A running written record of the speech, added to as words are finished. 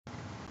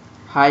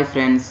Hi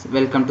friends,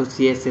 welcome to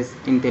CSS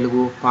in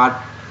Telugu part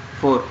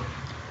 4.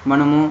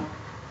 మనము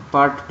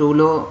part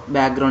 2లో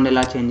background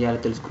ఎలా చేంజ్ చేయాలో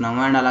తెలుసుకున్నాము.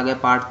 అండ్ అలాగే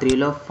పార్ట్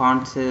 3లో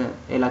ఫాంట్స్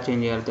ఎలా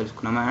చేంజ్ చేయాలో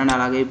తెలుసుకున్నాము. అండ్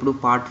అలాగే ఇప్పుడు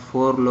పార్ట్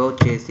 4లో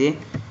వచ్చేసి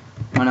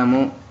మనము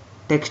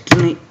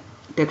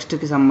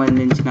టెక్స్ట్కి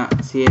సంబంధించిన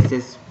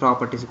సిఎస్ఎస్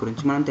ప్రాపర్టీస్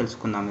గురించి మనం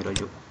తెలుసుకుందాం.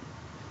 ఈరోజు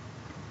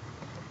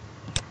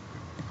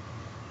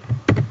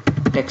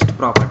టెక్స్ట్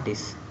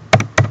ప్రాపర్టీస్,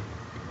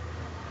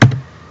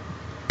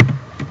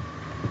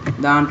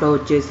 దాంట్లో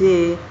వచ్చేసి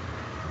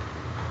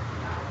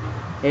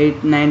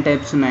 8-9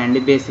 టైప్స్ ఉన్నాయండి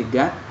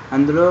బేసిక్గా.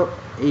 అందులో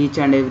ఈచ్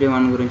అండ్ ఎవ్రీ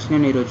వన్ గురించి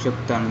నేను ఈరోజు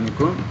చెప్తాను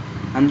మీకు.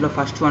 అందులో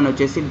ఫస్ట్ వన్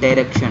వచ్చేసి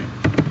డైరెక్షన్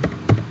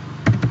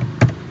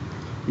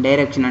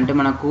అంటే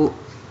మనకు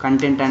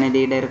కంటెంట్ అనేది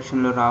ఏ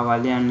డైరెక్షన్లో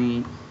రావాలి అని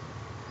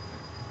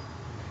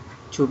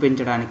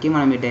చూపించడానికి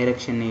మనం ఈ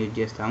డైరెక్షన్ని యూజ్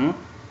చేస్తాము.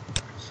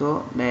 సో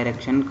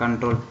డైరెక్షన్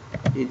కంట్రోల్,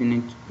 ఇది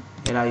నేను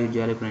ఎలా యూజ్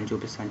చేయాలి ఇప్పుడు నేను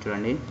చూపిస్తాను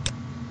చూడండి.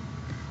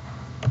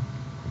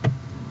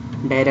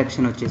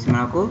 డైరెక్షన్ వచ్చేసి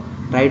మనకు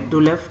right to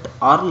left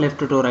are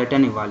left to right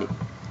అని ఇవ్వాలి.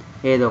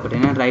 ఏదో ఒకటి,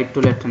 నేను రైట్ టు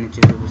లెఫ్ట్ అని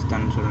ఇచ్చి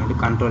చూపిస్తాను చూడండి.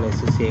 కంట్రోల్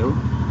ఎస్ సేవ్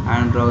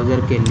అండ్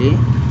బ్రౌజర్కి వెళ్ళి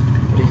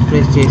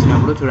రిఫ్రెష్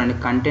చేసినప్పుడు చూడండి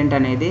కంటెంట్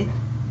అనేది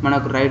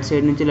మనకు రైట్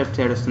సైడ్ నుంచి లెఫ్ట్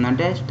సైడ్ వస్తుంది.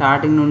 అంటే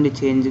స్టార్టింగ్ నుండి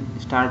చేంజ్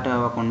స్టార్ట్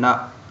అవ్వకుండా.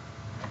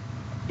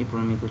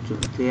 ఇప్పుడు మీకు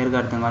క్లియర్గా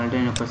అర్థం కావాలంటే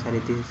నేను ఒకసారి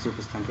తీసి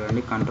చూపిస్తాను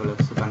చూడండి. కంట్రోల్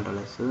ఎస్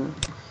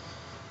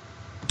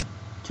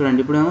చూడండి.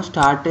 ఇప్పుడేమో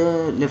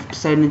లెఫ్ట్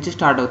సైడ్ నుంచి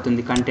స్టార్ట్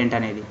అవుతుంది కంటెంట్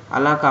అనేది.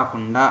 అలా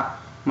కాకుండా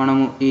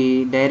మనము ఈ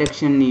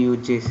డైరెక్షన్ని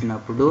యూజ్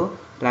చేసినప్పుడు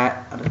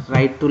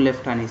రైట్ టు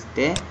లెఫ్ట్ అని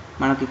ఇస్తే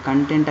మనకి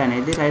కంటెంట్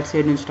అనేది రైట్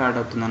సైడ్ నుంచి స్టార్ట్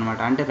అవుతుంది అనమాట.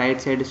 అంటే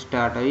రైట్ సైడ్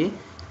స్టార్ట్ అయ్యి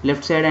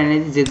లెఫ్ట్ సైడ్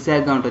అనేది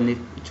జిగ్జాగ్గా ఉంటుంది.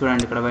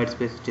 చూడండి, ఇక్కడ వైట్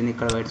స్పేస్ వచ్చింది,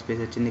 ఇక్కడ వైట్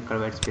స్పేస్ వచ్చింది, ఇక్కడ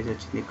వైట్ స్పేస్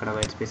వచ్చింది, ఇక్కడ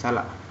వైట్ స్పేస్.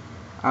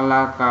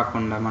 అలా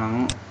కాకుండా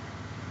మనము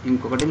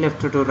ఇంకొకటి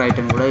లెఫ్ట్ టు రైట్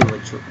అని కూడా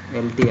ఇవ్వచ్చు.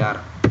 LTR,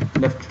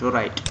 left to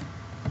right.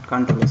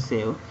 Control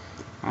save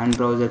and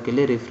బ్రౌజర్కి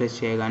వెళ్ళి రిఫ్రెష్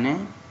చేయగానే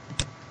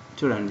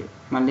చూడండి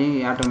మళ్ళీ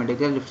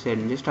ఆటోమేటిక్గా లెఫ్ట్ సైడ్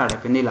నుంచి స్టార్ట్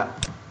అయిపోయింది. ఇలా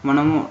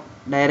మనము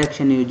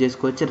డైరెక్షన్ యూజ్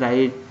చేసుకోవచ్చు.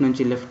 రైట్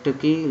నుంచి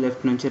లెఫ్ట్కి,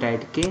 లెఫ్ట్ నుంచి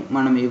రైట్కి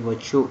మనం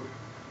ఇవ్వచ్చు.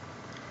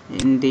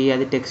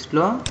 అది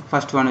టెక్స్ట్లో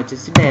ఫస్ట్ వన్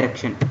వచ్చేసి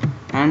డైరెక్షన్.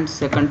 అండ్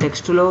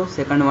టెక్స్ట్లో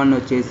సెకండ్ వన్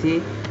వచ్చేసి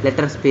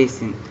లెటర్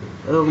స్పేసింగ్.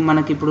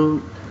 మనకి ఇప్పుడు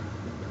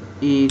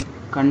ఈ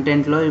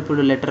కంటెంట్లో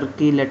ఇప్పుడు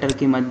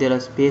లెటర్కి మధ్యలో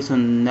స్పేస్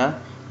ఉందా,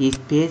 ఈ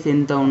స్పేస్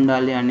ఎంత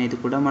ఉండాలి అనేది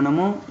కూడా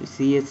మనము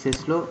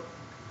సిఎస్ఎస్లో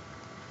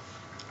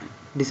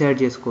డిసైడ్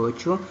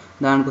చేసుకోవచ్చు.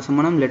 దానికోసం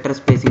మనం లెటర్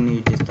స్పేసింగ్ని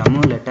యూజ్ చేస్తాము.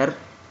 లెటర్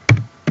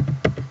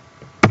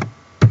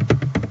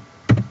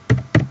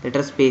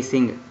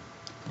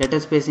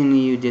స్పేసింగ్ని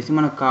యూజ్ చేసి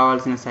మనకు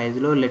కావాల్సిన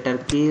సైజులో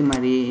లెటర్కి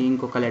మరి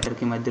ఇంకొక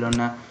లెటర్కి మధ్యలో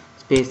ఉన్న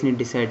స్పేస్ని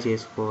డిసైడ్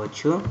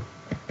చేసుకోవచ్చు.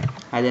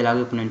 అది ఎలాగో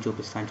ఇప్పుడు నేను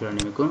చూపిస్తాను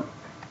చూడండి మీకు.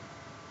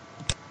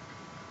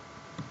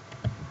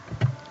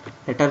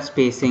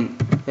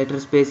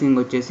 లెటర్ స్పేసింగ్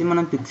వచ్చేసి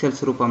మనం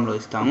పిక్సెల్స్ రూపంలో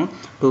ఇస్తాము.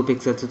 2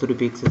 పిక్సెల్స్, 3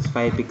 పిక్సెల్స్,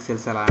 5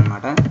 పిక్సెల్స్ అలా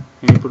అనమాట.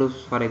 నేను ఇప్పుడు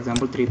ఫర్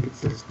ఎగ్జాంపుల్ 3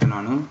 పిక్సెల్స్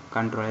ఇస్తున్నాను.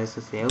 కంట్రోల్ ఎస్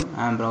సేవ్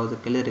అండ్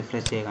బ్రౌజర్కి వెళ్ళి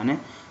రిఫ్రెష్ చేయగానే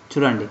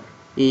చూడండి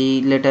ఈ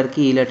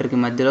లెటర్కి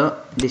మధ్యలో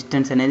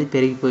డిస్టెన్స్ అనేది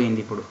పెరిగిపోయింది.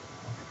 ఇప్పుడు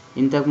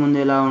ఇంతకుముందు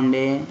ఎలా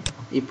ఉండే,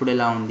 ఇప్పుడు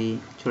ఎలా ఉంది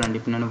చూడండి.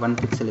 ఇప్పుడు నేను 1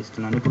 పిక్సెల్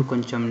ఇస్తున్నాను, ఇప్పుడు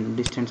కొంచెం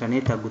డిస్టెన్స్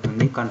అనేది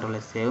తగ్గుతుంది. Control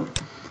yes save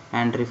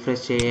and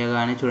refresh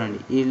చేయగానే చూడండి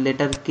ఈ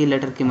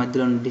లెటర్కి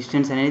మధ్యలో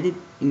డిస్టెన్స్ అనేది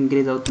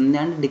ఇంక్రీజ్ అవుతుంది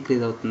అండ్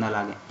డిక్రీజ్ అవుతుంది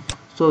అలాగే.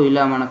 సో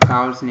ఇలా మనకు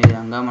కావాల్సిన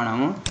విధంగా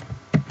మనము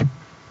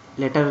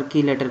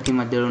లెటర్కి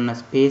మధ్యలో ఉన్న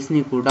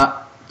స్పేస్ని కూడా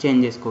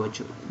చేంజ్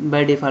చేసుకోవచ్చు.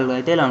 బై డిఫాల్ట్గా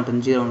అయితే ఇలా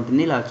ఉంటుంది, 0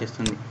 ఉంటుంది, ఇలా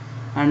వచ్చేస్తుంది.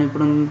 అండ్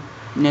ఇప్పుడు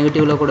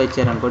నెగిటివ్లో కూడా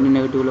ఇచ్చారనుకోండి,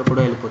 నెగిటివ్లో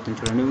కూడా వెళ్ళిపోతుంది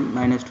చూడండి.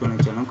 -2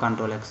 ఇచ్చాను.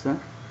 కంట్రోల్ ఎక్స్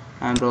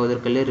అండ్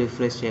బ్రౌజర్కి వెళ్ళి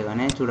రిఫ్రెష్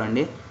చేయగానే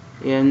చూడండి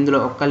ఇందులో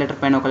ఒక లెటర్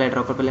పైన ఒక లెటర్,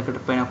 ఒక లెటర్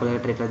పైన ఒక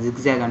లెటర్ ఇట్లా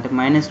జిగ్జాగ్, అంటే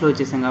మైనస్లో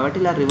వచ్చేసాం కాబట్టి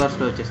ఇలా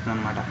రివర్స్లో వచ్చేస్తుంది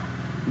అనమాట.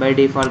 బై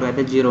డిఫాల్ట్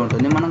అయితే 0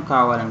 ఉంటుంది. మనం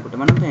కావాలనుకుంటే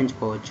మనం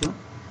పెంచుకోవచ్చు.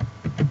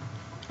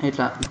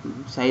 ఇట్లా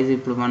సైజ్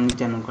ఇప్పుడు మనం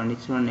ఇచ్చాను అనుకోండి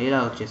చూడండి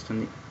ఇలా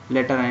వచ్చేస్తుంది.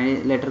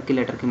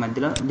 లెటర్కి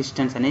మధ్యలో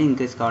డిస్టెన్స్ అనేది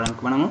ఇంక్రీజ్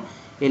కావడానికి మనము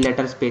ఈ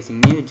లెటర్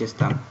స్పేసింగ్ని యూజ్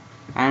చేస్తాము.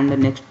 అండ్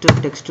నెక్స్ట్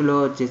టెక్స్ట్లో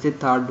వచ్చేసి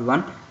థర్డ్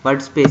వన్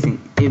వర్డ్ స్పేసింగ్.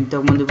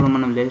 ఇంతకుముందు ఇప్పుడు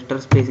మనం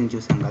లెటర్ స్పేసింగ్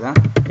చూసాం కదా,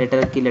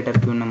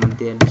 లెటర్కి ఉన్న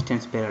మధ్య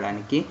డిస్టెన్స్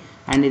పెరగడానికి.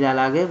 అండ్ ఇది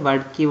అలాగే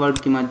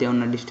వర్డ్కి మధ్య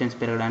ఉన్న డిస్టెన్స్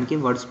పెరగడానికి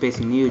వర్డ్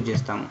స్పేసింగ్ని యూజ్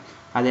చేస్తాము.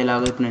 అది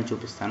ఎలాగో ఇప్పుడు నేను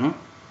చూపిస్తాను.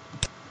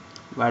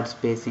 Word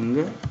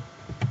spacing,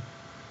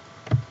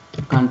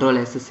 control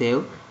yes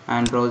save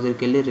and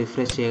బ్రౌజర్కి వెళ్ళి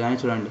రిఫ్రెష్ చేయగానే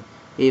చూడండి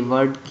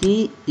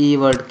ఈ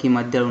వర్డ్కి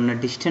మధ్య ఉన్న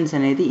డిస్టెన్స్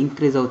అనేది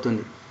ఇంక్రీజ్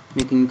అవుతుంది.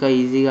 మీకు ఇంకా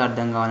ఈజీగా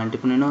అర్థం కావాలంటే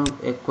ఇప్పుడు నేను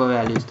ఎక్కువ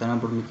వాల్యూ ఇస్తాను,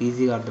 అప్పుడు మీకు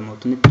ఈజీగా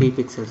అర్థమవుతుంది. 3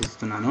 పిక్సెల్స్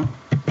ఇస్తున్నాను.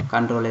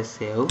 కంట్రోల్ ఎస్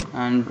సేవ్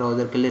అండ్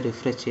బ్రౌజర్కి వెళ్ళి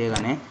రిఫ్రెష్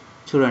చేయగానే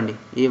చూడండి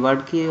ఈ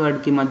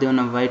వర్డ్కి మధ్య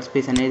ఉన్న వైట్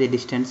స్పేస్ అనేది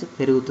డిస్టెన్స్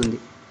పెరుగుతుంది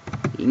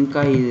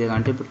ఇంకా ఈజీగా.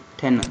 అంటే ఇప్పుడు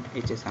 10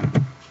 ఇచ్చేసాను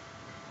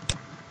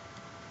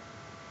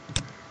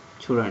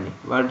చూడండి.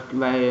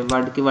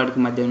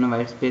 వాటికి మధ్య ఉన్న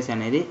వైట్ స్పేస్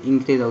అనేది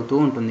ఇంక్రీజ్ అవుతూ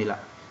ఉంటుంది ఇలా.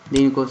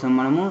 దీనికోసం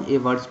మనము ఈ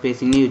వర్డ్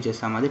స్పేసింగ్ని యూజ్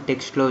చేస్తాము. అది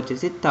టెక్స్ట్లో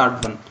వచ్చేసి third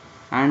one.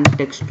 And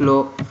టెక్స్ట్లో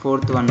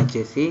fourth one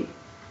వచ్చేసి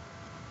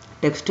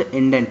టెక్స్ట్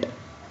ఇండెంట్.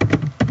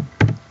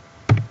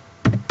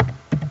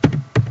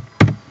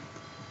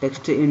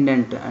 టెక్స్ట్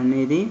ఇండెంట్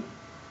అనేది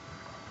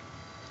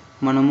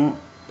మనము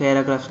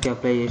పారాగ్రాఫ్స్కి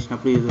అప్లై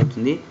చేసినప్పుడు యూజ్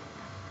అవుతుంది.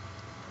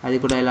 అది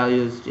కూడా ఎలా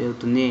యూజ్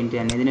అవుతుంది ఏంటి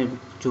అనేది నేను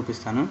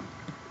చూపిస్తాను.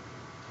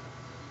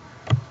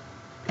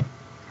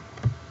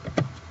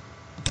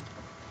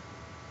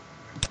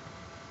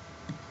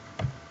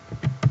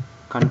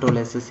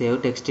 Ctrl+S సేవ్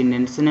టెక్స్ట్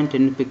ఇండెంట్స్ నేను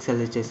 10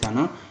 పిక్సెల్స్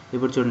ఇచ్చేసాను.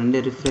 ఇప్పుడు చూడండి,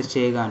 రిఫ్రెష్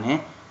చేయగానే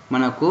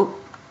మనకు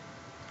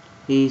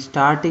ఈ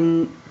స్టార్టింగ్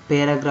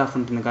పారాగ్రాఫ్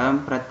ఉంటుంది కదా,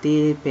 ప్రతి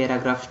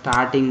పారాగ్రాఫ్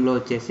స్టార్టింగ్లో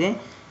వచ్చేసి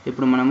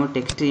ఇప్పుడు మనము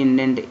టెక్స్ట్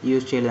ఇండెంట్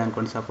యూజ్ చేయలేదు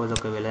అనుకోండి, సపోజ్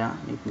ఒకవేళ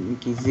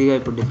మీకు ఈజీగా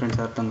ఇప్పుడు డిఫరెన్స్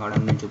అర్థం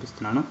కావడానికి నేను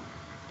చూపిస్తున్నాను.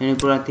 నేను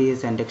ఇప్పుడు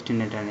తీసేసాను టెక్స్ట్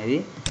ఇండెంట్ అనేది.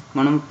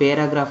 మనం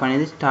పారాగ్రాఫ్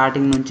అనేది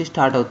స్టార్టింగ్ నుంచి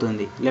స్టార్ట్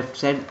అవుతుంది, లెఫ్ట్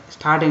సైడ్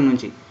స్టార్టింగ్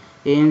నుంచి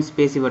ఏం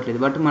స్పేస్ ఇవ్వట్లేదు.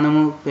 బట్ మనము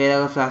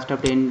పారాగ్రాఫ్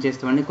రాసేటప్పుడు ఏం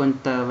చేస్తామంటే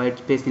కొంత వైట్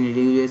స్పేస్ని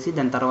లీవ్ చేసి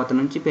దాని తర్వాత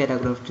నుంచి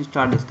పారాగ్రాఫ్ని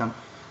స్టార్ట్ చేస్తాం.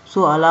 సో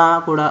అలా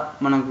కూడా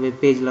మనకు వెబ్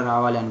పేజ్లో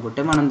రావాలి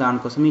అనుకుంటే మనం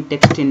దానికోసం ఈ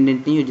టెక్స్ట్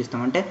ఇండెంట్ని యూజ్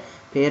చేస్తాం. అంటే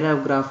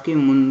పారాగ్రాఫ్కి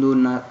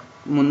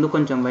ముందు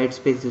కొంచెం వైట్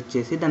స్పేస్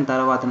వచ్చేసి దాని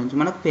తర్వాత నుంచి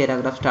మనకు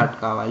పారాగ్రాఫ్ స్టార్ట్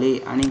కావాలి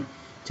అని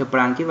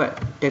చెప్పడానికి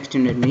టెక్స్ట్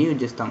ఇండెంట్ని యూజ్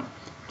చేస్తాం.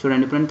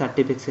 చూడండి, ఇప్పుడు నేను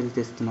 30 పిక్సెల్స్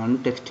ఇస్తున్నాను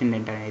టెక్స్ట్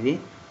ఇండెంట్ అనేది.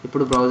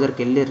 ఇప్పుడు బ్రౌజర్కి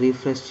వెళ్ళి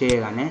రిఫ్రెష్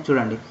చేయగానే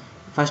చూడండి,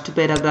 ఫస్ట్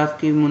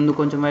పారాగ్రాఫ్కి ముందు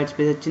కొంచెం వైట్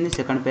స్పేస్ వచ్చింది,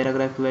 సెకండ్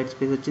పారాగ్రాఫ్కి వైట్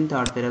స్పేస్ వచ్చింది,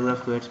 థర్డ్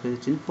పారాగ్రాఫ్కి వైట్ స్పేస్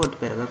వచ్చింది, ఫోర్త్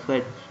పారాగ్రాఫ్కి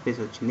వైట్ స్పేస్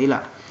వచ్చింది. ఇలా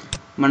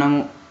మనము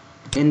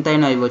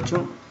ఎంతైనా ఇవ్వచ్చు.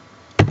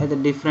 అయితే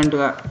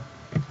డిఫరెంట్గా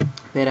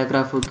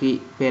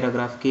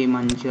పారాగ్రాఫ్కి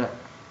మంచిగా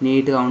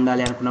నీట్గా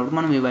ఉండాలి అనుకున్నప్పుడు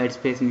మనం ఈ వైట్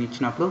స్పేస్ని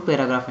ఇచ్చినప్పుడు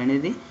పారాగ్రాఫ్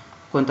అనేది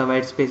కొంత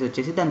వైట్ స్పేస్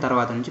వచ్చేసి దాని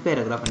తర్వాత నుంచి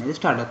పారాగ్రాఫ్ అనేది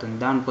స్టార్ట్ అవుతుంది.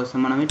 దానికోసం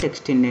మనం ఈ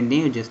టెక్స్ట్ ఇండెంట్ని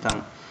యూజ్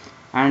చేస్తాము.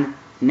 అండ్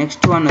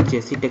నెక్స్ట్ వన్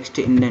వచ్చేసి text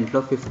ఇండెంట్లో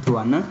 5th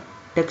one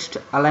text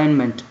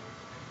alignment.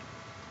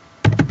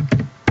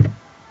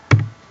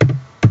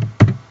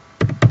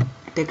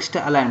 Text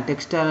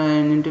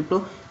alignment ఇప్పుడు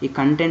ఈ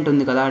కంటెంట్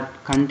ఉంది కదా,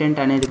 కంటెంట్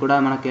అనేది కూడా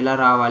మనకు ఎలా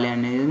రావాలి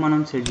అనేది మనం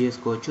సెట్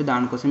చేసుకోవచ్చు.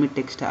 దానికోసం ఈ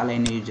టెక్స్ట్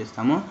అలైన్ యూజ్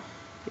చేస్తాము.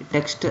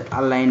 టెక్స్ట్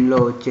అలైన్లో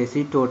వచ్చేసి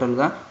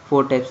టోటల్గా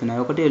 4 టైప్స్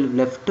ఉన్నాయి. ఒకటి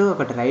లెఫ్ట్,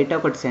 ఒకటి రైట్,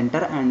 ఒకటి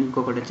సెంటర్ అండ్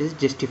ఇంకొకటి వచ్చేసి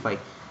జస్టిఫై.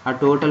 ఆ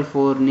టోటల్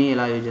 4ని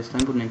ఎలా యూజ్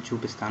చేస్తాను ఇప్పుడు నేను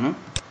చూపిస్తాను.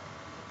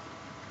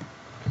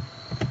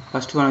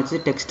 ఫస్ట్ వన్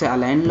వచ్చేసి text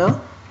అలైన్లో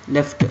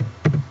left,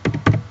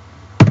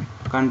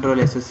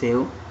 Ctrl+S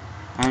save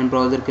and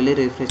బ్రౌజర్కి వెళ్ళి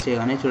రిఫ్రెష్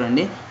చేయగానే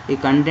చూడండి, ఈ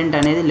కంటెంట్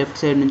అనేది లెఫ్ట్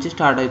సైడ్ నుంచి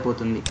స్టార్ట్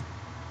అయిపోతుంది.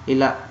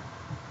 ఇలా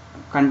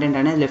కంటెంట్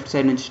అనేది లెఫ్ట్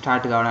సైడ్ నుంచి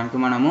స్టార్ట్ కావడానికి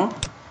మనము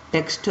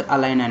టెక్స్ట్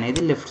అలైన్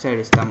అనేది లెఫ్ట్ సైడ్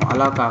ఇస్తాము.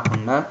 అలా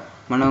కాకుండా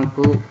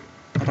మనకు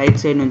రైట్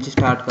సైడ్ నుంచి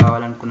స్టార్ట్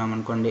కావాలనుకున్నాం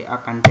అనుకోండి, ఆ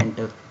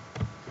కంటెంట్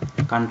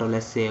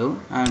Ctrl+S సేవ్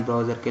అండ్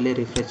బ్రౌజర్కి వెళ్ళి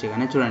రిఫ్రెష్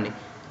చేయగానే చూడండి,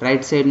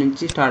 రైట్ సైడ్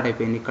నుంచి స్టార్ట్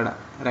అయిపోయింది. ఇక్కడ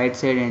రైట్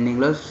సైడ్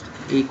ఎండింగ్లో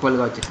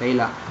ఈక్వల్గా వచ్చేస్తాయి.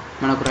 ఇలా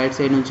మనకు రైట్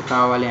సైడ్ నుంచి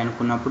కావాలి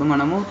అనుకున్నప్పుడు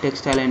మనము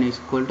టెక్స్ట్ అలైన్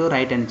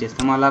రైట్ అని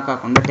చేస్తాము. అలా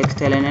కాకుండా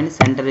టెక్స్ట్ అలైన్ అని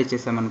సెంటర్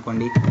ఇచ్చేస్తాం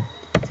అనుకోండి,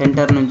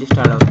 సెంటర్ నుంచి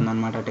స్టార్ట్ అవుతుంది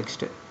అనమాట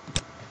టెక్స్ట్.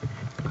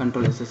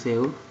 Ctrl+S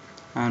సేవ్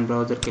అండ్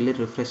బ్రౌజర్కి వెళ్ళి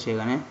రిఫ్రెష్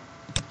చేయగానే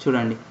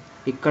చూడండి,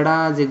 ఇక్కడ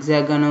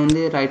జిగ్జాగ్గానే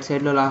ఉంది రైట్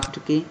సైడ్లో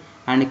లాస్ట్కి,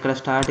 అండ్ ఇక్కడ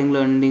స్టార్టింగ్లో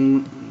ఎండింగ్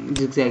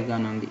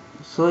జిగ్జాగ్గానే ఉంది.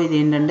 సో ఇది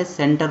ఏంటంటే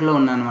సెంటర్లో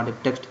ఉందన్నమాట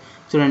టెక్స్ట్.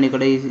 చూడండి,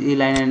 ఇక్కడ ఈ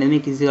లైన్ అనేది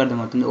మీకు ఈజీగా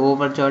అర్థమవుతుంది.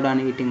 ఓవర్ చార్డ్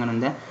అని హిట్టింగ్ అని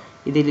ఉందా,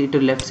 ఇది ఇటు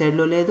లెఫ్ట్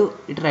సైడ్లో లేదు,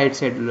 ఇటు రైట్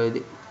సైడ్లో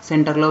ఇది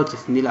సెంటర్లో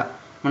వచ్చేసింది. ఇలా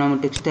మనం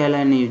టెక్స్ట్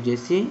అలైన్ యూజ్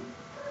చేసి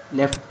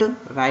లెఫ్ట్,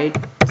 రైట్,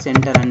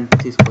 సెంటర్ అని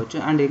తీసుకోవచ్చు.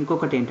 అండ్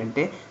ఇంకొకటి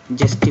ఏంటంటే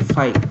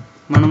జస్టిఫై.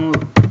 మనము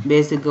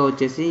బేసిక్గా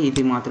వచ్చేసి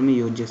ఇది మాత్రమే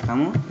యూజ్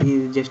చేస్తాము. ఈ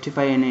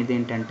జస్టిఫై అనేది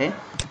ఏంటంటే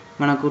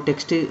మనకు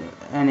టెక్స్ట్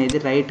అనేది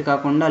రైట్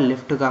కాకుండా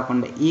లెఫ్ట్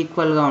కాకుండా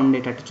ఈక్వల్గా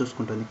ఉండేటట్టు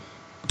చూసుకుంటుంది.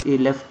 ఈ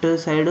లెఫ్ట్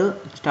సైడ్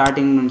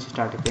స్టార్టింగ్ నుంచి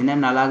స్టార్ట్ అయిపోయింది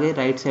అండ్ అలాగే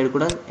రైట్ సైడ్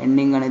కూడా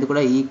ఎండింగ్ అనేది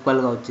కూడా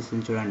ఈక్వల్గా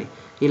వచ్చేసింది. చూడండి,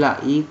 ఇలా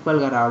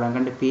ఈక్వల్గా రావడానికి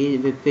అంటే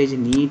వెబ్ పేజ్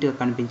నీట్గా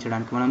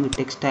కనిపించడానికి మనం ఈ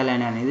టెక్స్ట్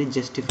అలైన్ అనేది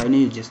జస్టిఫైని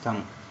యూజ్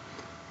చేస్తాము.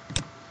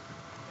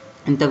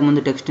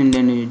 ఇంతకుముందు టెక్స్ట్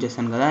ఇండెంట్ యూజ్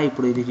చేస్తాను కదా,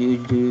 ఇప్పుడు ఇది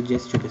యూజ్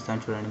చేసి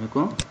చూపిస్తాను. చూడండి,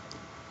 మీకు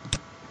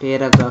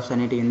పారాగ్రాఫ్స్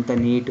అనేటివి ఎంత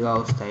నీట్గా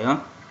వస్తాయో.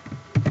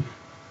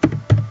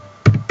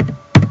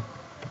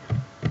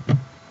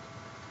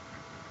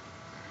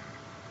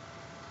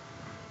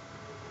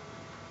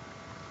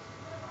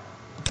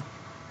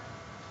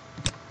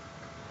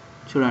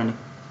 చూడండి,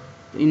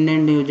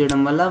 ఇండెంట్ యూజ్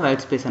చేయడం వల్ల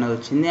వైట్ స్పేస్ అనేది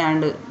వచ్చింది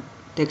and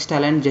text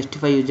align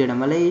justify use చేయడం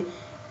వల్ల ఈ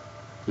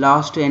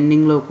లాస్ట్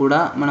ఎండింగ్లో కూడా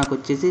మనకు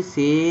వచ్చేసి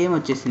సేమ్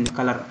వచ్చేసింది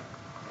కలర్.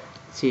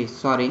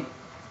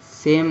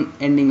 సేమ్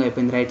ఎండింగ్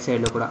అయిపోయింది రైట్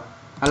సైడ్లో కూడా.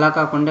 అలా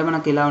కాకుండా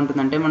మనకి ఎలా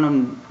ఉంటుందంటే మనం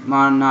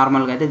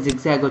నార్మల్గా అయితే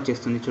జిగ్జాగ్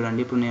వచ్చేస్తుంది.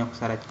 చూడండి, ఇప్పుడు నేను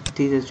ఒకసారి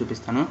తీసేసి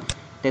చూపిస్తాను.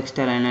 టెక్స్ట్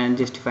అలైన్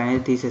జస్టిఫై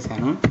అనేది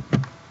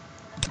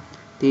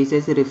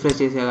తీసేసి రిఫ్రెష్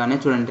చేసేగానే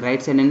చూడండి,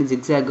 రైట్ సైడ్ అనేది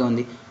జిగ్జాగ్గా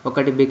ఉంది.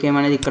 ఒకటి బికేమ్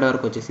అనేది ఇక్కడ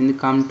వరకు వచ్చేసింది,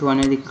 కమ్ టు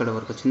అనేది ఇక్కడ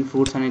వరకు వచ్చింది,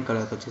 ఫ్రూట్స్ అనేది ఇక్కడ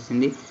వరకు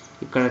వచ్చేసింది,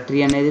 ఇక్కడ ట్రీ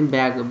అనేది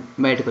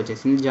బయటకు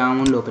వచ్చేసింది,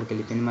 జామున్ లోపలికి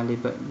వెళ్ళిపోయింది, మళ్ళీ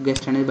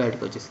గెస్ట్ అనేది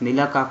బయటకు వచ్చేసింది.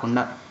 ఇలా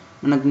కాకుండా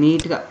మనకు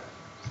నీట్గా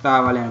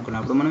రావాలి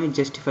అనుకున్నప్పుడు మనం ఈ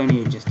జస్టిఫైని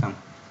యూజ్ చేస్తాం.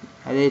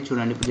 అదే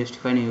చూడండి, ఇప్పుడు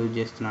జస్టిఫైని యూజ్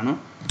చేస్తున్నాను.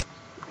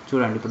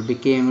 చూడండి, ఇప్పుడు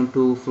బికేమ్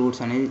టు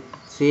ఫ్రూట్స్ అనేది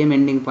సేమ్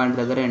ఎండింగ్ పాయింట్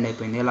దగ్గర ఎండ్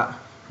అయిపోయింది. ఇలా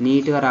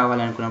నీట్గా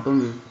రావాలి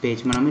అనుకున్నప్పుడు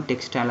పేజ్ మనం ఈ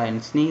టెక్స్ట్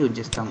అలైన్స్ని యూజ్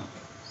చేస్తాము.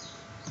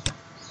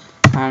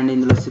 అండ్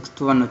ఇందులో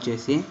 6th వన్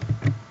వచ్చేసి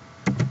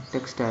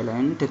text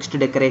align, text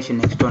decoration.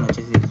 Next one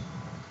వచ్చేసి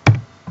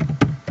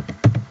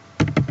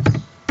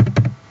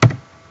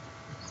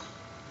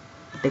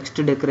టెక్స్ట్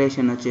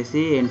డెకరేషన్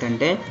వచ్చేసి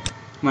ఏంటంటే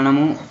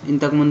మనము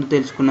ఇంతకుముందు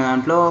తెలుసుకున్న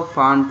దాంట్లో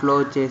ఫాంట్లో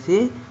వచ్చేసి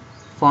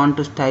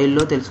ఫాంట్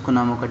స్టైల్లో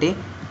తెలుసుకున్నాము ఒకటి,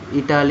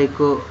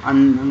 ఇటాలిక్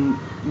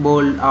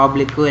బోల్డ్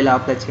ఆబ్లిక్ ఎలా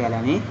అప్లై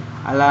చేయాలని.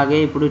 అలాగే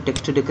ఇప్పుడు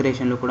టెక్స్ట్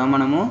డెకరేషన్లో కూడా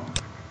మనము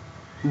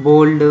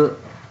బోల్డ్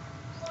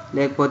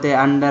లేకపోతే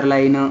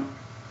underline,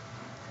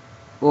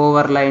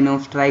 overline,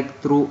 strike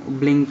through,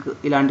 blink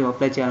ఇలాంటివి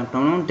అప్లై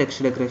చేయాలనుకున్నాము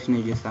టెక్స్ట్ డెకరేషన్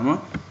యూజ్ చేస్తాము.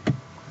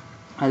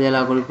 అది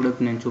ఎలా కూడా ఇప్పుడు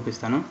నేను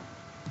చూపిస్తాను.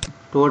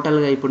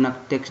 టోటల్గా ఇప్పుడు నాకు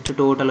టెక్స్ట్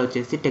టోటల్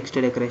వచ్చేసి టెక్స్ట్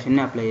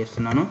డెకరేషన్ని అప్లై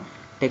చేస్తున్నాను.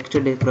 టెక్స్ట్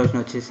డెకరేషన్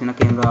వచ్చేసి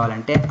నాకు ఏం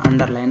రావాలంటే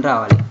అండర్లైన్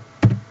రావాలి.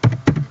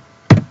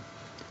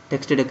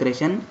 టెక్స్ట్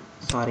డెకరేషన్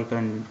ఇక్కడ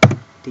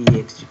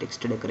TXT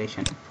text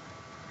decoration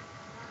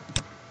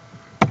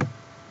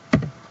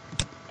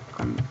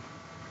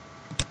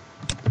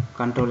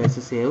Ctrl+S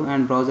save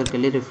and బ్రౌజర్కి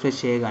వెళ్ళి రిఫ్రెష్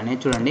చేయగానే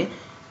చూడండి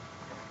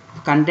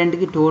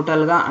కంటెంట్కి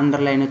టోటల్గా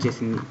అండర్లైన్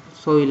వచ్చేసింది.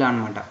 సో ఇలా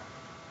అనమాట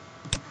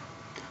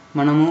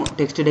మనము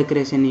టెక్స్ట్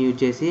డెకరేషన్ని యూజ్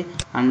చేసి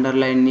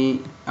అండర్లైన్ని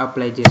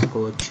అప్లై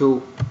చేసుకోవచ్చు.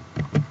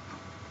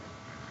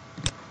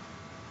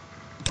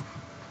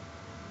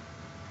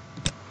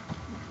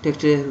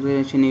 టెక్స్ట్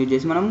డెకరేషన్ యూజ్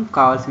చేసి మనం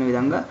కావాల్సిన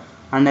విధంగా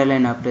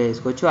అండర్లైన్ అప్లై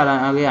చేసుకోవచ్చు.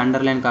 అలాగే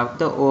అండర్లైన్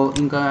కాకపోతే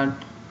ఇంకా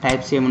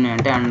టైప్స్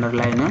ఏమున్నాయంటే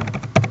అండర్లైన్,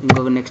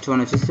 ఇంకొక నెక్స్ట్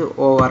వన్ వచ్చేసి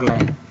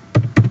ఓవర్లైన్.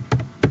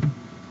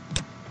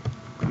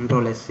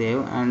 Ctrl+S సేవ్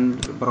అండ్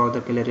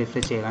బ్రౌజర్కి వెళ్ళి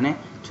రిఫ్రెష్ చేయగానే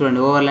చూడండి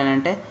ఓవర్లైన్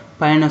అంటే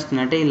పైన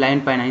వస్తుంది, అంటే ఈ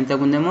లైన్ పైన.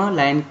 ఇంతకుముందేమో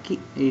లైన్కి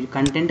ఈ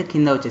కంటెంట్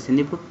కింద వచ్చేసింది,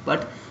 ఇప్పుడు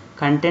బట్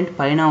కంటెంట్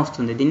పైన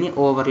వస్తుంది. దీన్ని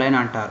ఓవర్లైన్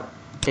అంటారు.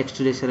 Text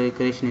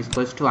decoration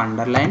equals to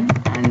underline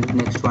and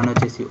next one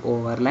వచ్చేసి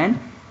ఓవర్లైన్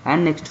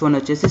అండ్ నెక్స్ట్ వన్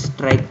వచ్చేసి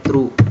స్ట్రైక్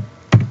త్రూ.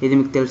 ఇది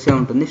మీకు తెలిసే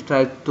ఉంటుంది.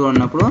 స్ట్రైక్ త్రూ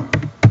అన్నప్పుడు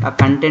ఆ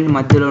కంటెంట్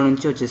మధ్యలో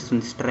నుంచి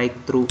వచ్చేస్తుంది strike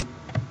through.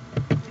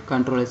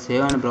 Ctrl+S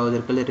save and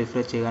బ్రౌజర్కి వెళ్ళి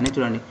రిఫ్రెష్ చేయగానే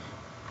చూడండి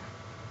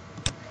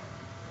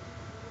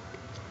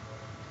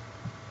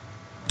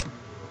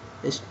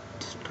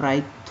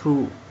స్ట్రైక్ త్రూ.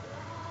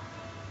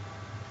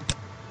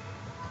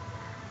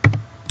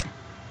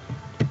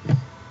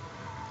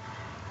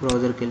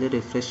 బ్రౌజర్కి వెళ్ళి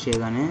రిఫ్రెష్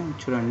చేయగానే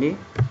చూడండి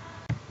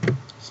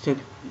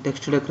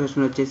టెక్స్ట్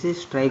డెకరేషన్ వచ్చేసి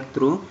స్ట్రైక్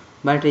త్రూ,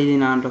 బట్ ఇది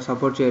దాంట్లో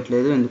సపోర్ట్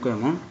చేయట్లేదు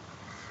ఎందుకేమో.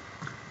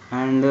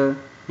 అండ్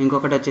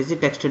ఇంకొకటి వచ్చేసి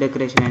టెక్స్ట్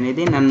డెకరేషన్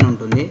అనేది నన్ను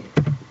ఉంటుంది.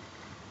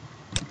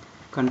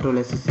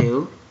 Ctrl+S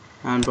సేవ్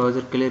అండ్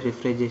బ్రౌజర్కి వెళ్ళి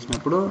రిఫ్రెష్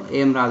చేసినప్పుడు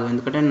ఏం రాదు,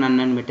 ఎందుకంటే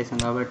నన్ను పెట్టేసాం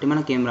కాబట్టి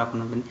మనకి ఏం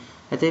రాకుండా ఉంటుంది.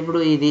 అయితే ఇప్పుడు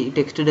ఇది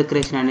టెక్స్ట్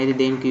డెకరేషన్ అనేది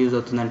దేనికి యూజ్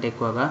అవుతుందంటే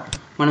ఎక్కువగా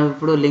మనం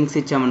ఇప్పుడు లింక్స్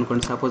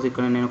ఇచ్చామనుకోండి. సపోజ్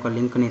ఇక్కడ నేను ఒక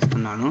లింక్ని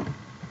ఇస్తున్నాను.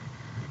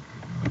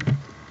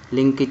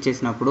 లింక్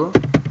ఇచ్చేసినప్పుడు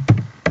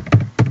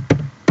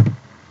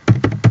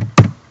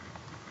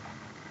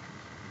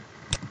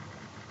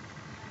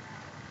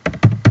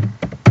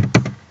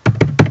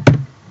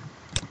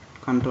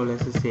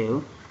Ctrl+S సేవ్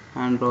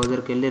అండ్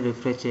బ్రౌజర్కి వెళ్ళి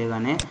రిఫ్రెష్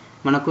చేయగానే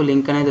మనకు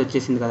లింక్ అనేది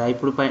వచ్చేసింది కదా.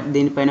 ఇప్పుడు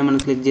దీనిపైన మనం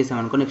క్లిక్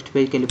చేసామనుకో నెక్స్ట్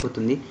పేజ్కి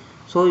వెళ్ళిపోతుంది.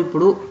 సో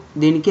ఇప్పుడు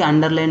దీనికి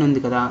అండర్లైన్ ఉంది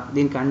కదా,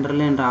 దీనికి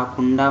అండర్లైన్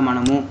రాకుండా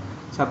మనము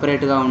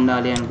సపరేట్గా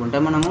ఉండాలి అనుకుంటే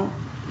మనము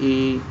ఈ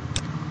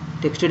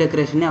టెక్స్ట్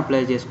డెకరేషన్ని అప్లై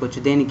చేసుకోవచ్చు.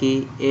 దేనికి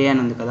ఏ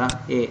అని ఉంది కదా,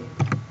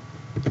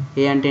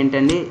 ఏ అంటే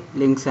ఏంటండి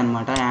లింక్స్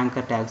అనమాట,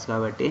 యాంకర్ ట్యాగ్స్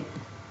కాబట్టి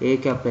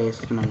ఏకి అప్లై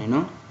చేస్తున్నాను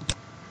నేను.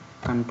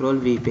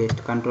 Ctrl+V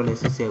paste,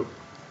 Ctrl+S save.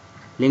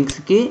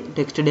 లింక్స్కి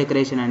text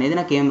decoration అనేది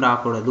నాకు ఏం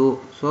రాకూడదు,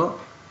 సో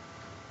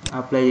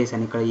అప్లై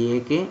చేశాను ఇక్కడ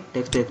ఏకి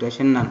text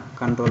decoration none.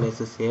 Ctrl+S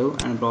save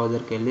and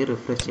బ్రౌజర్కి వెళ్ళి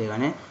రిఫ్రెష్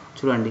చేయగానే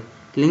చూడండి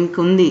లింక్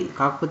ఉంది,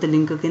 కాకపోతే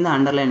లింక్ కింద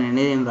అండర్లైన్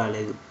అనేది ఏం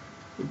రాలేదు.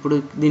 ఇప్పుడు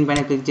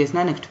దీనిపైన క్లిక్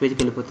చేసినా నెక్స్ట్ పేజ్కి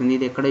వెళ్ళిపోతుంది.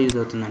 ఇది ఎక్కడ యూజ్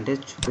అవుతుందంటే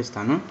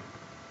చూపిస్తాను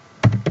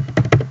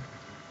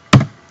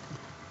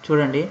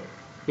చూడండి.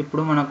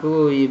 ఇప్పుడు మనకు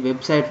ఈ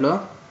వెబ్సైట్లో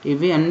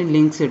ఇవి అన్ని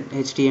లింక్స్,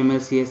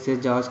 HTML, CSS,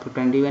 JavaScript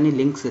అంటే ఇవన్నీ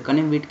లింక్స్,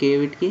 కానీ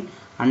వీటికి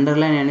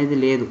అండర్లైన్ అనేది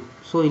లేదు.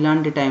 సో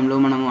ఇలాంటి టైంలో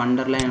మనము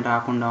అండర్లైన్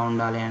రాకుండా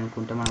ఉండాలి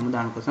అనుకుంటే మనము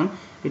దానికోసం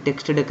ఈ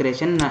టెక్స్ట్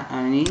డెకరేషన్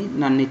అని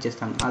నన్ను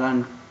ఇచ్చేస్తాం. అలా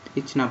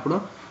ఇచ్చినప్పుడు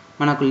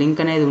మనకు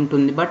లింక్ అనేది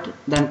ఉంటుంది, బట్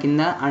దాని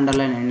కింద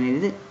అండర్లైన్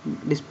అనేది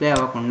డిస్ప్లే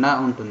అవ్వకుండా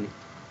ఉంటుంది.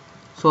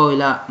 సో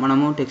ఇలా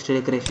మనము టెక్స్ట్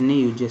డెకరేషన్ని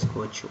యూజ్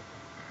చేసుకోవచ్చు.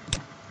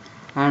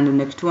 అండ్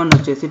నెక్స్ట్ వన్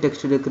వచ్చేసి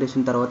టెక్స్ట్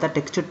డెకరేషన్ తర్వాత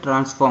టెక్స్ట్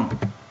ట్రాన్స్ఫార్మ్.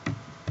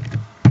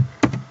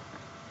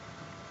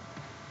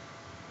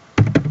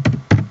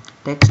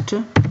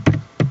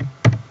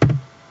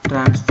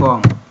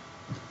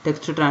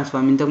 టెక్స్ట్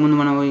ట్రాన్స్ఫార్మ్ ఇంతకుముందు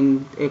మనం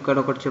ఇక్కడ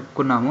ఒకటి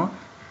చెప్పుకున్నాము.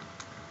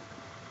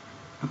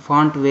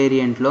 ఫాంట్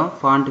వేరియంట్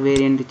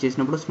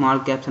ఇచ్చేసినప్పుడు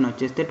స్మాల్ క్యాప్స్ అని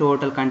వచ్చేస్తే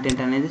టోటల్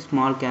కంటెంట్ అనేది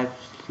స్మాల్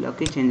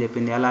క్యాప్స్లోకి చేంజ్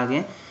అయిపోయింది. అలాగే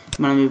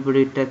మనం ఇప్పుడు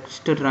ఈ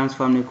టెక్స్ట్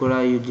ట్రాన్స్ఫార్మ్ని కూడా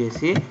యూజ్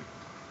చేసి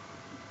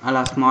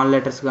అలా స్మాల్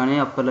లెటర్స్ కానీ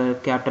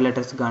క్యాపిటల్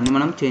లెటర్స్ కానీ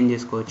మనం చేంజ్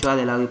చేసుకోవచ్చు.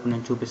 అది ఎలాగో ఇప్పుడు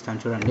నేను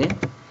చూపిస్తాను చూడండి.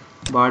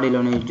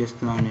 బాడీలోనే యూజ్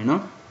చేస్తున్నాను నేను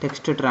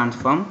టెక్స్ట్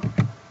ట్రాన్స్ఫార్మ్.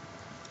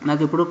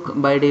 నాకు ఇప్పుడు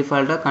బై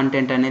డిఫాల్ట్గా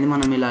కంటెంట్ అనేది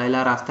మనం ఇలా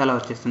రాస్తే అలా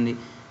వచ్చేస్తుంది.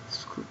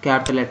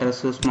 క్యాపిటల్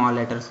లెటర్స్, స్మాల్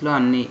లెటర్స్లో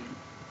అన్నీ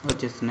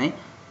వచ్చేస్తున్నాయి.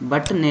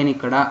 బట్ నేను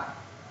ఇక్కడ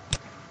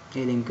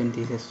ఈ లింక్ని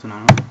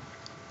తీసేస్తున్నాను.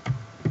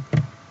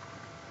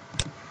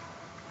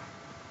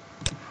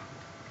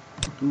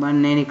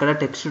 నేను ఇక్కడ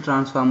టెక్స్ట్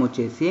ట్రాన్స్ఫార్మ్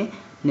వచ్చేసి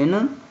నేను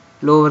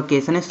లోవర్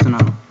కేస్ అని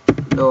ఇస్తున్నాను,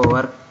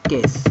 lower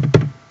case.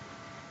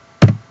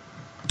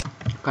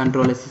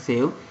 Control yes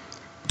save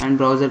and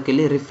బ్రౌజర్కి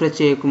వెళ్ళి రిఫ్రెష్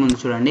చేయకముందు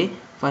చూడండి,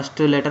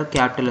 ఫస్ట్ లెటర్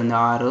క్యాపిటల్ ఉంది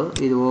ఆర్,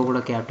 ఇది ఓ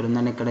కూడా క్యాపిటల్ ఉంది,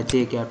 అండ్ ఇక్కడ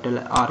జే capital,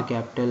 are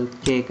capital,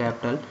 K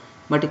capital.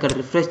 But ఇక్కడ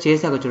రిఫ్రెష్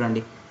చేశాక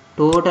చూడండి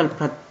టోటల్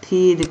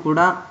ప్రతిది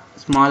కూడా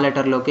స్మాల్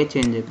లెటర్లోకే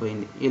చేంజ్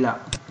అయిపోయింది. ఇలా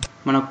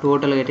మనకు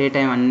టోటల్ ఎట్ ఏ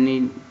టైం అన్ని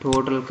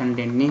టోటల్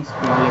కంటెంట్ని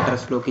స్మాల్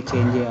లెటర్స్లోకి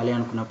చేంజ్ చేయాలి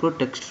అనుకున్నప్పుడు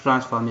text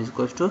transform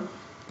equals to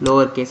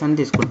lower case అని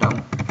తీసుకుంటాము.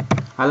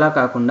 అలా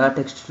కాకుండా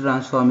టెక్స్ట్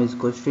ట్రాన్స్ఫార్మ్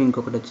ఈక్వల్స్ టు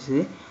ఇంకొకటి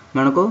వచ్చేసి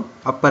మనకు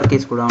అప్పర్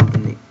కేస్ కూడా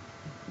ఉంటుంది,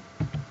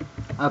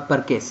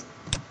 upper case.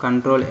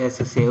 Control yes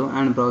save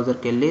and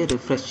బ్రౌజర్కి వెళ్ళి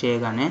రిఫ్రెష్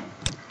చేయగానే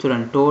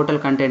చూడండి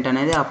టోటల్ కంటెంట్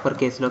అనేది అప్పర్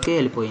కేస్లోకి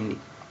వెళ్ళిపోయింది.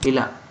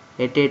 ఇలా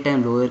at a time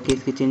lower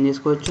కేస్కి change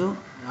చేసుకోవచ్చు,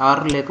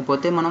 ఆర్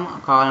లేకపోతే మనం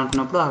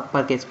కావాలనుకున్నప్పుడు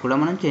అప్పర్ కేస్ కూడా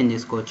మనం చేంజ్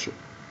చేసుకోవచ్చు.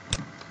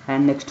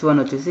 అండ్ నెక్స్ట్ వన్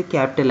వచ్చేసి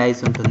క్యాపిటలైజ్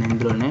ఉంటుంది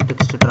ఇందులోనే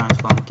text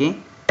ట్రాన్స్ఫార్మ్కి,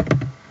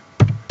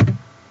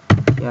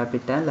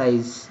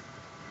 capitalise.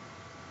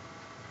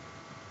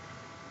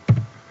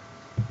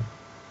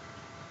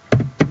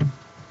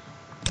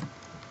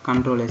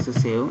 Control yes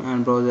save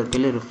and బ్రౌజర్కి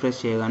వెళ్ళి రిఫ్రెష్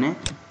చేయగానే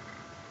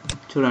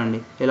చూడండి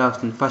ఎలా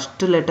వస్తుంది.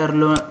 ఫస్ట్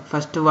లెటర్లో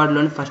ఫస్ట్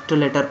వర్డ్లోని ఫస్ట్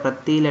లెటర్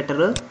ప్రతి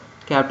లెటర్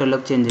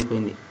క్యాపిటల్లోకి చేంజ్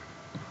అయిపోయింది.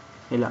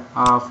 ఇలా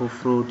of,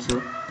 fruits,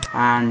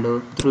 and,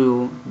 through,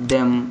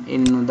 them,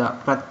 in, the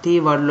ప్రతి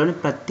వర్డ్లోని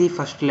ప్రతి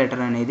ఫస్ట్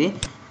లెటర్ అనేది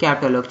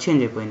క్యాపిటల్లోకి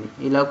చేంజ్ అయిపోయింది.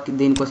 ఇలా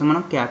దీనికోసం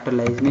మనం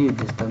క్యాపిటలైజ్ని యూజ్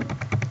చేస్తాం.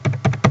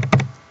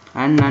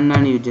 అండ్ నన్ను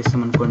అని యూజ్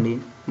చేస్తాం అనుకోండి,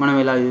 మనం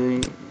ఎలా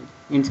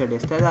ఇన్సర్ట్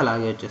చేస్తే అది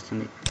అలాగే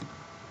వచ్చేస్తుంది.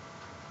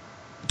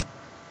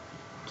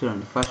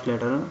 చూడండి ఫస్ట్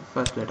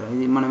లెటర్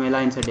ఇది మనం ఎలా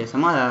ఇన్సర్ట్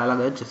చేస్తామో అది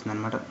అలాగే వచ్చేస్తుంది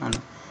అనమాట.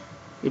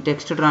 ఈ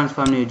టెక్స్ట్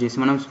ట్రాన్స్ఫార్మ్ని యూజ్ చేసి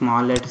మనం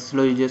స్మాల్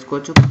లెటర్స్లో యూజ్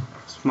చేసుకోవచ్చు,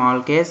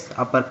 small case,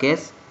 upper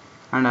case,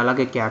 and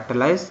అలాగే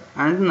క్యాపిటలైజ్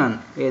అండ్ నన్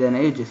ఏదైనా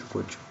యూజ్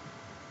చేసుకోవచ్చు.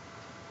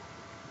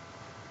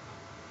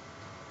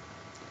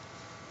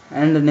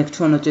 అండ్ నెక్స్ట్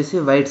వన్ వచ్చేసి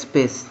వైట్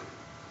స్పేస్.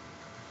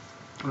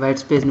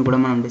 వైట్ స్పేస్ని కూడా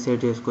మనం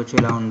డిసైడ్ చేసుకోవచ్చు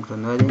ఎలా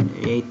ఉంటుందో. అది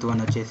 8th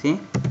వన్ వచ్చేసి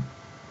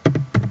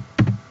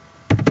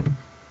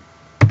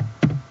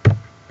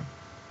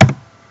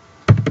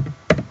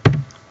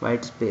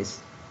వైట్ స్పేస్.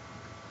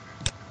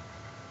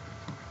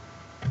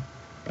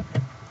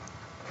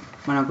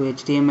 మనకు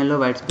HTMLలో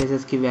వైట్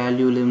స్పేసెస్కి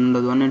వాల్యూ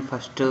ఉండదు అని నేను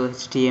ఫస్ట్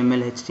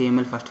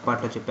HTML ఫస్ట్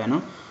పార్ట్లో చెప్పాను.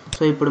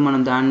 సో ఇప్పుడు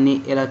మనం దాన్ని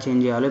ఎలా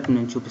చేంజ్ చేయాలో ఇప్పుడు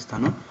నేను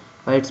చూపిస్తాను.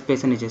 వైట్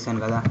స్పేస్ అని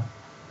చేశాను కదా,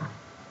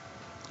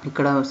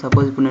 ఇక్కడ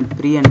సపోజ్ ఇప్పుడు నేను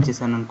ప్రీ అని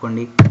చేశాను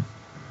అనుకోండి,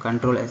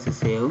 కంట్రోల్ ఎస్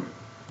సేవ్,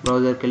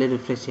 బ్రౌజర్కి వెళ్ళి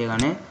రిఫ్రెష్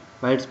చేయగానే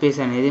వైట్ స్పేస్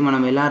అనేది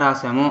మనం ఎలా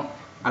రాసామో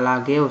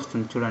అలాగే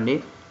వస్తుంది. చూడండి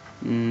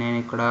నేను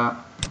ఇక్కడ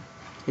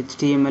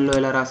HTMLలో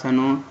ఎలా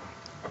రాశాను,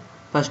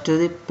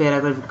 ఫస్ట్ది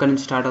పారాగ్రాఫ్ ఇక్కడ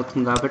నుంచి స్టార్ట్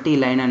అవుతుంది కాబట్టి ఈ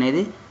లైన్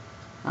అనేది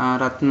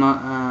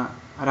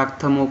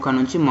రక్తమూక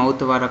నుంచి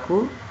మౌత్ వరకు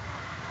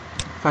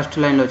ఫస్ట్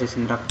లైన్లో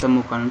వచ్చేసింది,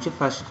 రక్తమూక నుంచి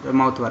ఫస్ట్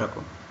మౌత్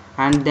వరకు.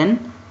 అండ్ దెన్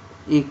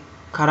ఈ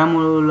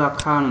కరముల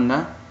ఖ ఉందా,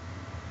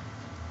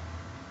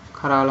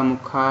 ఖరాల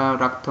ముఖ,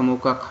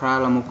 రక్తముఖ,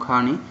 ఖరాల ముఖ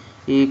అని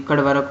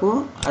ఇక్కడి వరకు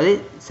అది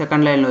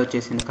సెకండ్ లైన్లో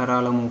వచ్చేసింది,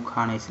 ఖరాల ముఖ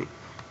అనేసి.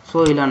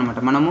 సో ఇలా అనమాట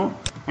మనము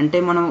అంటే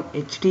మనం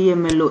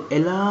HTMLలో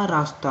ఎలా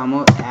రాస్తామో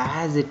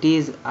యాజ్ ఇట్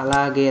ఈజ్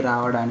అలాగే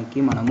రావడానికి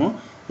మనము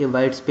ఈ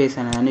వైట్ స్పేస్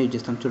అనేది యూజ్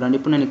చేస్తాం. చూడండి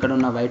ఇప్పుడు నేను ఇక్కడ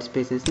ఉన్న వైట్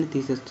స్పేసెస్ని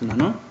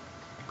తీసేస్తున్నాను,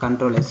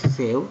 కంట్రోల్ ఎస్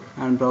సేవ్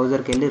అండ్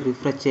బ్రౌజర్కి వెళ్ళి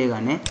రిఫ్రెష్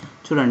చేయగానే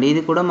చూడండి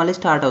ఇది కూడా మళ్ళీ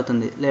స్టార్ట్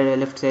అవుతుంది,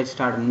 లెఫ్ట్ సైడ్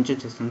స్టార్ట్ నుంచి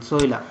వచ్చేస్తుంది. సో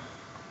ఇలా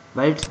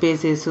వైట్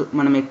స్పేసెస్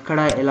మనం ఎక్కడ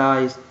ఎలా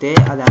ఇస్తే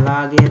అది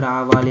అలాగే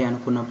రావాలి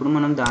అనుకున్నప్పుడు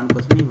మనం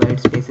దానికోసం ఈ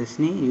వైట్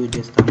స్పేసెస్ని యూజ్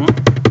చేస్తాము.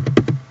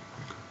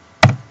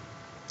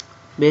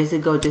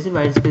 బేసిక్గా వచ్చేసి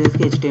వైట్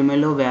స్పేసెస్కి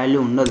HTMLలో వాల్యూ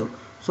ఉండదు.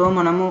 సో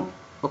మనము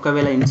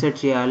ఒకవేళ ఇన్సర్ట్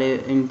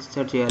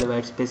చేయాలి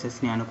వైట్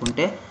స్పేసెస్ని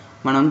అనుకుంటే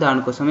మనం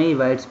దానికోసమే ఈ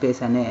వైట్ స్పేస్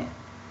అనే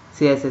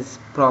CSS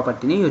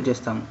ప్రాపర్టీని యూజ్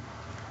చేస్తాము.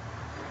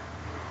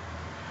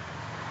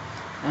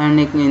 అండ్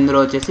ఇందులో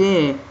వచ్చేసి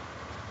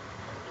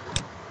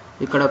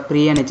ఇక్కడ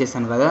ప్రీ అని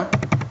ఇచ్చేసాను కదా,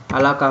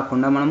 అలా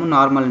కాకుండా మనము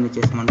నార్మల్ అని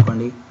ఇచ్చేసాం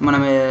అనుకోండి,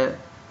 మనం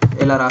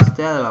ఎలా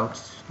రాస్తే అలా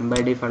వచ్చేస్తుంది,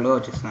 బై డిఫాల్ట్గా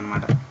వచ్చేస్తుంది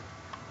అనమాట.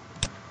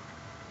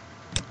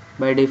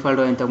 బై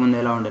డిఫాల్ట్గా ఇంతకుముందు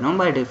ఎలా ఉండేనో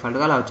బై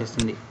డిఫాల్ట్గా అలా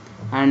వచ్చేస్తుంది.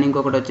 అండ్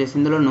ఇంకొకటి వచ్చేసి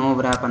ఇందులో నో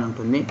వ్రాప్ అని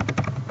ఉంటుంది.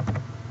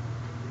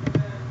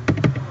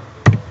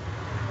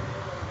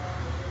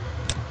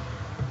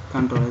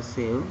 కంట్రోల్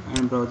సేవ్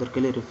అండ్ బ్రౌజర్కి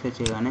వెళ్ళి రిఫ్రెష్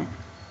చేయగానే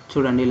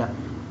చూడండి ఇలా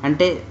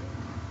అంటే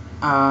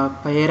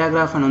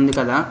పారాగ్రాఫ్ అని ఉంది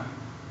కదా,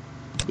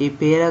 ఈ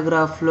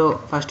పారాగ్రాఫ్లో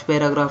ఫస్ట్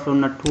పారాగ్రాఫ్లో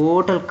ఉన్న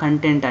టోటల్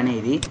కంటెంట్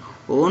అనేది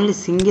ఓన్లీ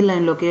సింగిల్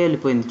లైన్లోకే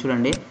వెళ్ళిపోయింది.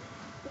 చూడండి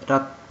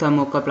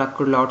రక్తముఖ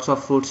plucked lots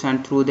of fruits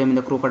and through them in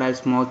the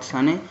crocodiles mouths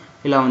అని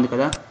ఇలా ఉంది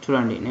కదా.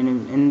 చూడండి నేను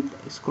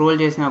స్క్రోల్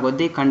చేసిన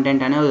కొద్దీ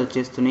కంటెంట్ అనేది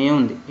వచ్చేస్తూనే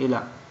ఉంది.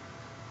 ఇలా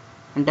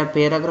అంటే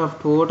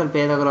టోటల్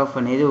పారాగ్రాఫ్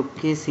అనేది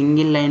ఒకే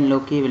సింగిల్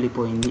లైన్లోకి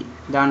వెళ్ళిపోయింది.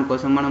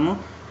 దానికోసం మనము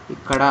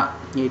ఇక్కడ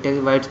ఈ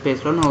వైట్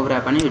స్పేస్లో నో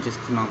వ్రాప్ అని యూజ్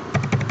చేస్తున్నాము.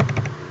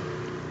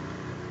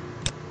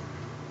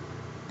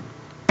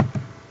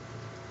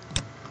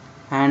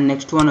 అండ్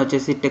నెక్స్ట్ వన్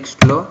వచ్చేసి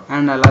టెక్స్ట్లో,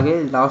 అండ్ అలాగే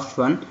లాస్ట్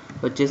వన్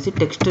వచ్చేసి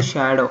టెక్స్ట్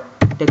షాడో.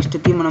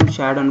 టెక్స్ట్కి మనం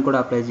షాడోని కూడా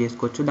అప్లై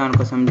చేసుకోవచ్చు.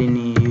 దానికోసం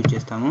దీన్ని యూజ్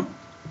చేస్తాము.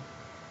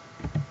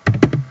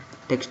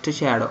 Text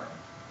shadow.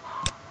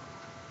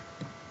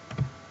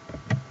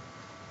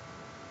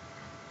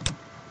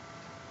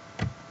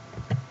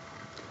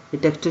 ఈ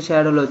టెక్స్ట్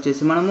షాడోలో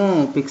వచ్చేసి మనము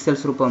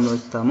పిక్సెల్స్ రూపంలో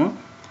ఇస్తాము.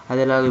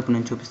 అది ఎలాగో ఇప్పుడు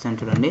నేను చూపిస్తాను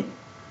చూడండి.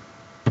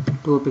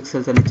 2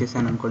 పిక్సెల్స్ అని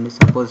ఇచ్చేసాను అనుకోండి.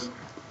 సపోజ్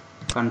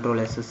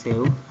Ctrl+S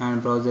సేవ్ అండ్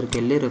బ్రౌజర్కి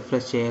వెళ్ళి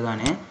రిఫ్రెష్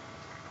చేయగానే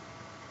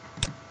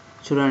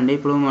చూడండి,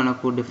 ఇప్పుడు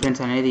మనకు డిఫరెన్స్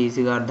అనేది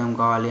ఈజీగా అర్థం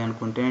కావాలి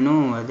అనుకుంటే నేను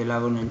అది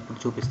ఎలాగో నేను ఇప్పుడు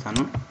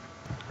చూపిస్తాను.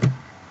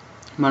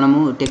 మనము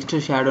టెక్స్ట్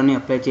షాడోని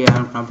అప్లై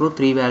చేయాలనుకున్నప్పుడు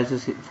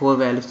 4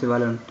 వాల్యూస్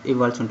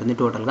ఇవ్వాల్సి ఉంటుంది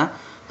టోటల్గా.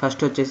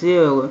 ఫస్ట్ వచ్చేసి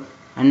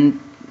అండ్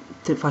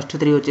ఫస్ట్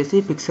 3 వచ్చేసి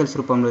పిక్సెల్స్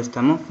రూపంలో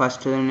ఇస్తాము.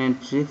 ఫస్ట్ నేను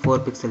వచ్చి 4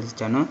 పిక్సెల్స్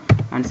ఇచ్చాను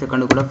అండ్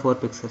సెకండ్ కూడా 4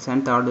 పిక్సెల్స్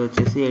అండ్ థర్డ్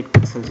వచ్చేసి 8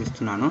 పిక్సెల్స్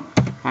ఇస్తున్నాను.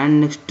 అండ్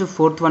నెక్స్ట్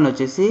 4th వన్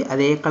వచ్చేసి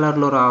అది ఏ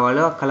కలర్లో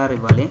రావాలో ఆ కలర్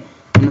ఇవ్వాలి.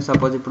 నేను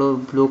సపోజ్ ఇప్పుడు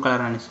బ్లూ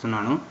కలర్ అని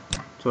ఇస్తున్నాను.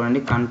 చూడండి,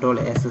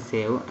 Ctrl+S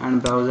సేవ్ అండ్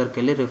బ్రౌజర్కి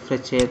వెళ్ళి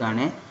రిఫ్రెష్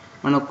చేయగానే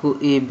మనకు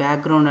ఈ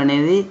బ్యాక్గ్రౌండ్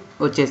అనేది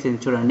వచ్చేసింది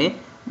చూడండి.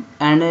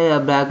 అండ్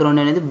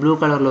బ్యాక్గ్రౌండ్ అనేది బ్లూ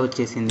కలర్లో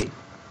వచ్చేసింది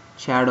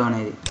షాడో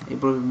అనేది.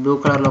 ఇప్పుడు బ్లూ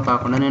కలర్లో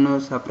కాకుండా నేను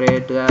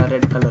సపరేట్గా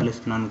రెడ్ కలర్లో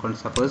ఇస్తున్నాను అనుకోండి.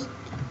 సపోజ్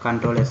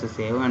Ctrl+S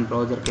సేవ్ అండ్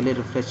బ్రౌజర్కి వెళ్ళి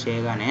రిఫ్రెష్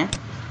చేయగానే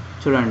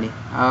చూడండి,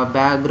 ఆ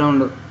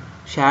బ్యాక్గ్రౌండ్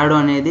షాడో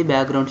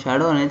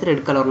అనేది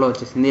రెడ్ కలర్లో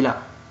వచ్చేసింది. ఇలా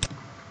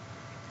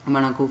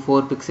మనకు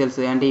 4 పిక్సెల్స్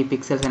అంటే ఈ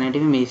పిక్సెల్స్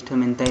అనేటివి మీ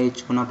ఇష్టం ఎంత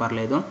ఇచ్చుకున్నా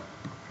పర్లేదు.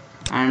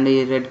 అండ్ ఈ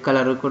రెడ్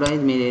కలర్ కూడా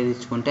ఇది మీరు ఏది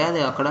ఇచ్చుకుంటే అది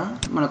అక్కడ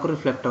మనకు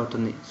రిఫ్లెక్ట్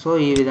అవుతుంది. సో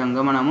ఈ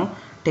విధంగా మనము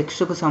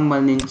టెక్స్ట్కు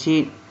సంబంధించి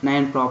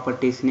 9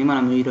 ప్రాపర్టీస్ని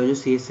మనం ఈరోజు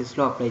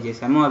CSSలో అప్లై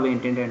చేసాము. అవి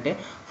ఏంటంటే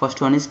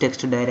first one is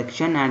text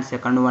direction and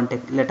second one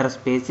letter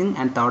spacing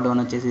and third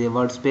one వచ్చేసి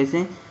word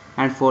spacing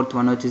and fourth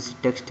one వచ్చేసి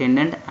text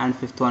indent and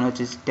fifth one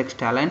వచ్చేసి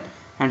text align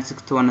and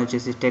sixth one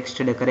వచ్చేసి text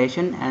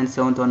decoration and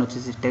seventh one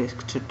వచ్చేసి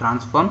text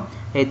transform,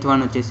 eighth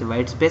one వచ్చేసి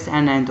white space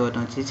and ninth one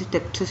వచ్చేసి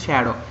text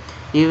shadow.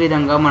 ఈ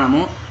విధంగా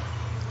మనము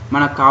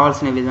మనకు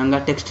కావాల్సిన విధంగా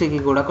టెక్స్ట్కి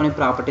కూడా కొన్ని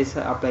ప్రాపర్టీస్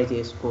అప్లై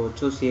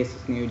చేసుకోవచ్చు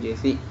CSSని యూజ్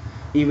చేసి.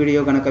 ఈ వీడియో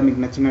కనుక మీకు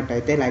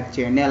నచ్చినట్టయితే లైక్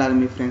చేయండి, అలాగే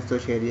మీ ఫ్రెండ్స్తో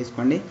షేర్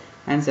చేసుకోండి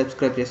అండ్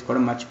సబ్స్క్రైబ్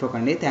చేసుకోవడం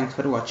మర్చిపోకండి. Thanks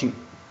for watching.